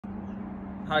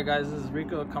Hi guys, this is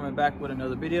Rico coming back with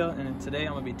another video, and today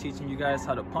I'm going to be teaching you guys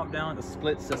how to pump down the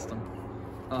split system.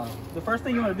 The first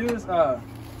thing you want to do is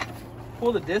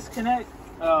pull the disconnect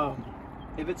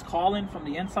if it's calling from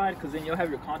the inside, because then you'll have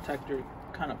your contactor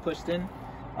kind of pushed in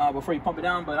before you pump it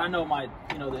down. But I know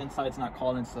the inside's not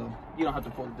calling, so you don't have to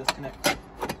pull the disconnect.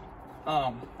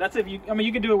 That's if you,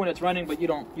 you can do it when it's running, but you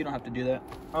don't have to do that.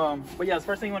 But yeah, the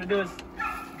first thing you want to do is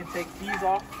you can take these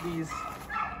off.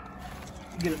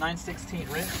 You get a 9/16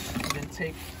 wrench, and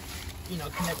then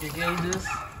connect your gauges.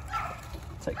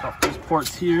 Take off these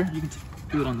ports here. You can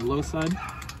do it on the low side.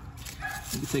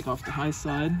 You can take off the high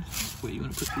side. Wait, you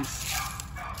want to put these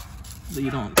so you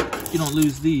don't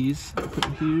lose these. Put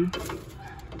them here,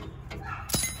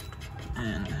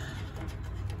 and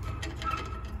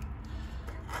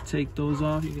take those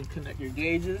off. You can connect your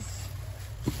gauges.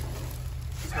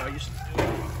 That's how you should do it.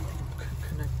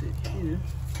 Connect it here.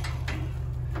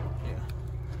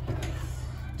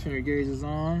 Turn your gauges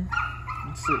on.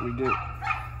 Let's see what we get.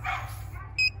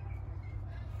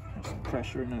 Have some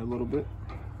pressure in there a little bit.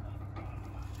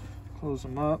 Close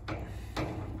them up.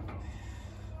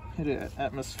 Hit it at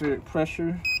atmospheric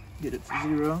pressure. Get it to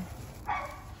 0.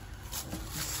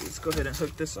 Let's go ahead and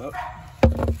hook this up. I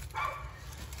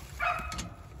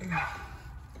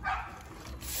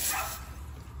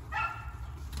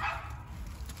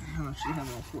actually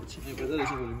have all 14 in, but that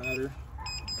doesn't really matter.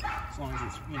 As long as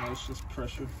it's, it's just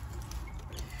pressure.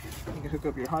 You can hook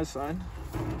up your high side.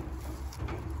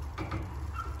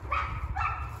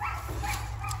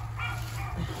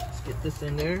 Let's get this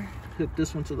in there. Hook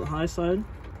this one to the high side.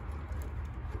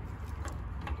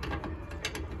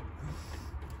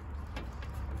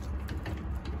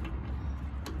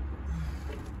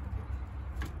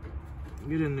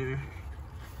 Get in there.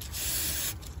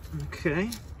 Okay.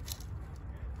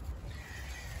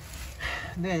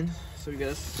 And then, so you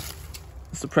guys,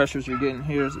 the pressures you're getting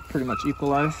here is pretty much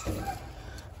equalized.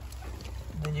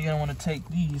 Then you're gonna want to take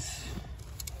these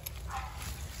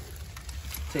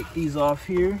off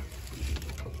here.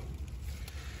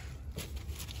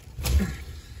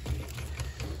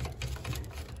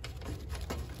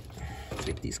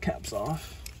 Take these caps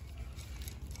off.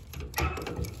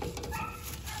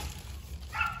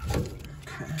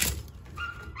 Okay.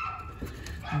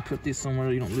 And put these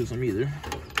somewhere you don't lose them either.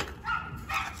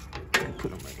 Put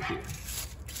them right here.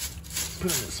 Put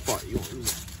them in a spot you won't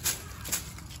lose them.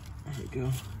 There you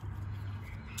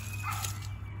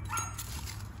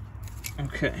go.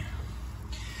 Okay.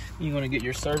 You want to get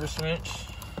your service wrench.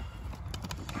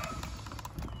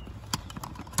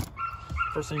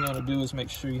 First thing you want to do is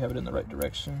make sure you have it in the right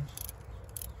direction.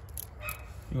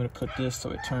 You want to put this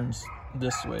so it turns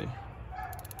this way.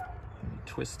 And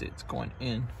twist it, it's going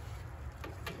in.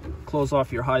 Close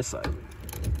off your high side.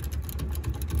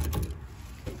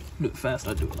 Do it fast,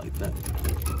 I do it like that.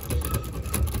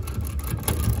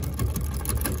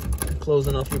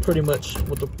 Closing off, you're pretty much,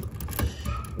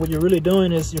 what you're really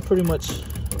doing is you're pretty much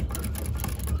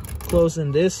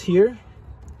closing this here.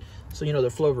 So the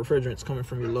flow of refrigerant's coming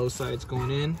from your low sides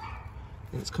going in,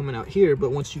 and it's coming out here.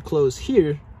 But once you close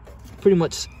here, pretty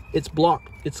much it's blocked,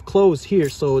 it's closed here,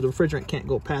 so the refrigerant can't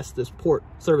go past this port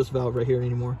service valve right here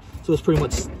anymore. So it's pretty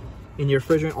much in your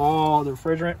refrigerant, all the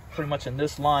refrigerant pretty much in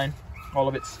this line. All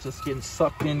of it's just getting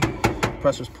sucked in,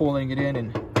 pressure's pulling it in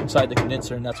and inside the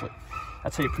condenser, and that's how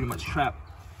you pretty much trap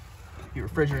your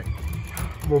refrigerant.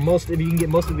 Well, if you can get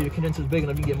most of your condensers big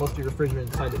enough, you can get most of your refrigerant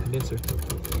inside the condenser.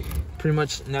 Pretty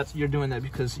much, and you're doing that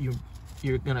because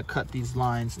you're gonna cut these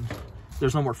lines, and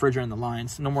there's no more refrigerant in the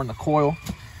lines, no more in the coil.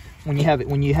 When you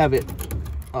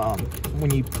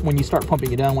start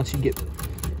pumping it down, once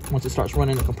it starts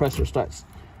running, the compressor starts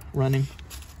running.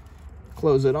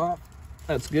 Close it off.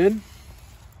 That's good.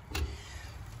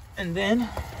 And then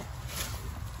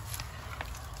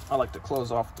I like to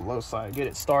close off the low side, get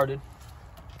it started.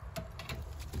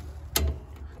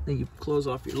 Then you close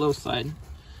off your low side.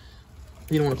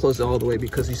 You don't want to close it all the way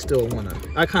because you still want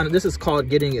to, this is called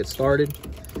getting it started.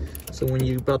 So when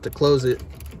you're about to close it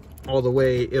all the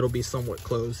way, it'll be somewhat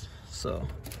closed. So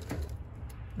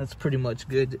that's pretty much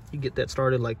good. You get that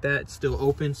started like that. It's still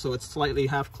open, so it's slightly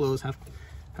half closed,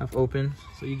 half open.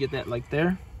 So you get that like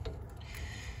there.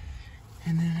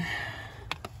 And then,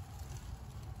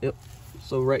 yep.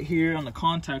 So right here on the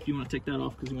contact, you want to take that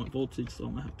off because you want voltage. So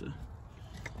I'm gonna have to.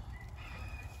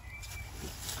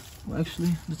 Well,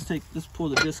 actually, let's pull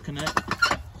the disconnect.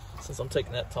 Since I'm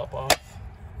taking that top off,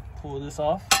 pull this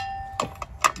off.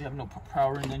 You have no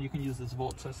power, and then you can use this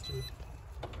volt tester.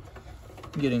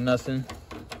 I'm getting nothing.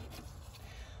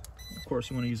 Of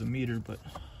course, you want to use a meter, but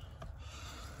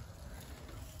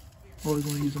always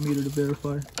want to use a meter to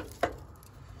verify.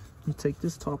 you take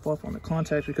this top off on the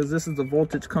contactor because this is the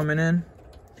voltage coming in.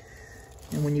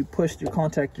 And when you push your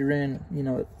contactor in, you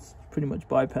know, it's pretty much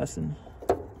bypassing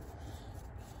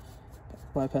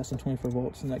 24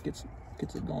 volts, and that gets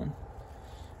it going.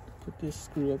 Put this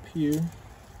screw up here.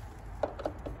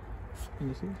 Can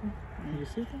you see it? Can you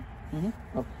see it? Mm-hmm.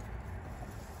 Oh.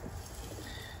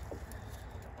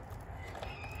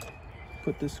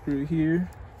 Put this screw here.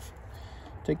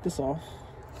 Take this off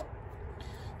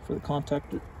for the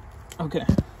contactor. Okay.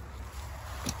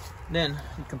 Then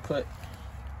you can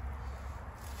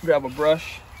grab a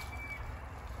brush,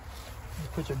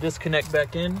 put your disconnect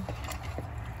back in.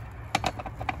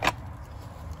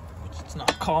 Which it's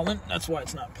not calling, that's why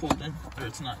it's not pulled in, or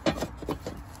it's not,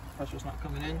 pressure's not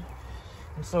coming in.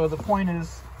 And so the point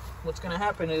is, what's gonna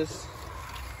happen is,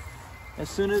 as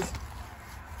soon as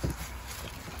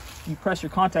you press your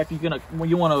contactor, you're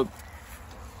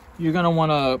gonna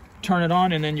wanna turn it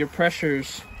on, and then your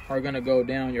pressures are gonna go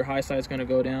down. Your high side's gonna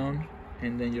go down,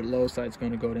 and then your low side's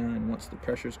going to go down. And once the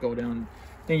pressures go down,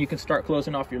 then you can start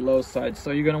closing off your low side.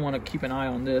 So you're going to want to keep an eye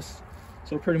on this.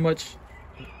 So pretty much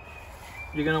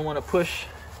you're going to want to push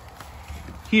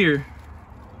here.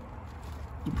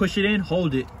 You push it in,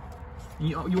 hold it.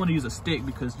 You want to use a stick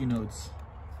because, you know,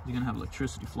 you're going to have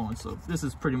electricity flowing. So this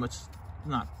is pretty much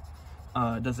not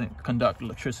doesn't conduct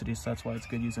electricity, so that's why it's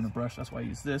good using a brush. That's why I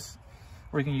use this.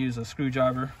 Or you can use a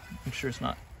screwdriver. Make sure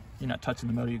you're not touching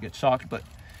the metal, you get shocked. But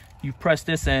you press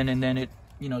this in, and then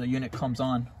the unit comes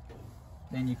on.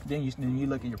 Then you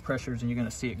look at your pressures, and you're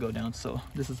gonna see it go down. So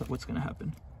this is what's gonna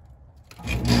happen. So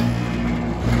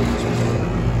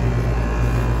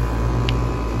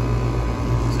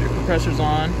your compressor's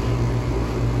on,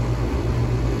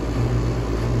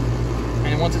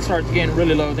 and once it starts getting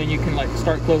really low, then you can like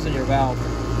start closing your valve.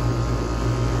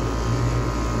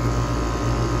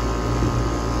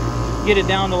 Get it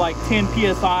down to like 10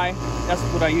 psi. That's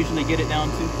what I usually get it down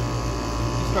to.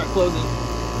 Start closing.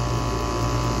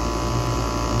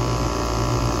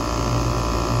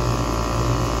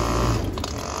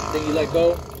 Then you let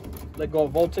go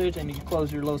of voltage, and you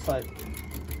close your low side.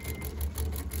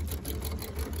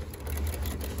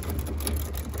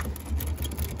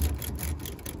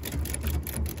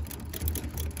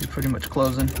 You're pretty much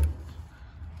closing.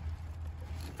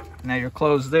 Now you're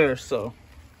closed there, so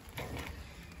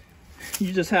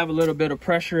you just have a little bit of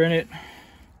pressure in it.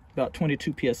 About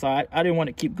 22 psi. I didn't want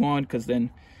to keep going because then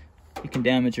you can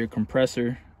damage your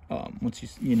compressor once you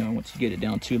get it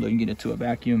down too low. You can get it to a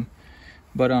vacuum,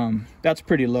 but that's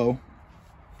pretty low.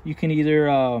 You can either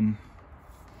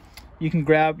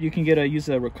use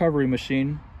a recovery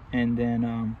machine, and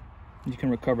then you can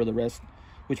recover the rest,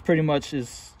 which pretty much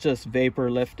is just vapor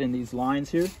left in these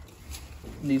lines here.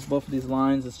 Both of these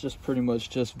lines, it's just pretty much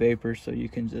just vapor. So you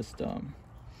can just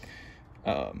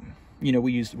you know,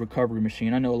 we use the recovery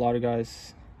machine. I know a lot of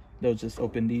guys, they'll just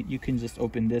you can just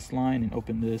open this line and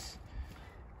open this,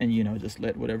 and, you know, just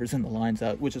let whatever's in the lines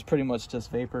out, which is pretty much just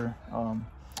vapor.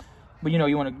 But, you know,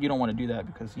 you don't want to do that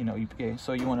because, you know,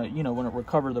 so you want to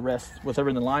recover the rest, whatever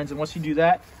in the lines. And once you do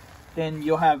that, then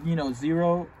you'll have, you know,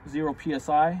 zero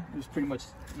psi. There's pretty much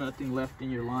nothing left in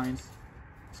your lines.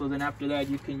 So then after that,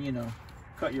 you can, you know,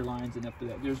 cut your lines, and after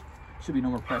that, should be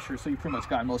no more pressure. So you pretty much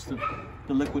got most of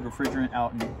the liquid refrigerant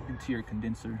out into your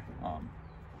condenser.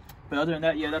 But other than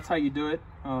that, yeah, that's how you do it.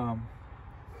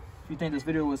 If you think this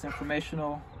video was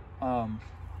informational,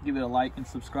 give it a like and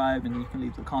subscribe, and you can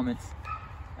leave the comments.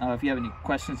 If you have any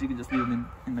questions, you can just leave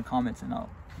them in the comments, and I'll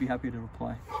be happy to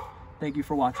reply. Thank you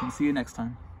for watching. See you next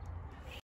time.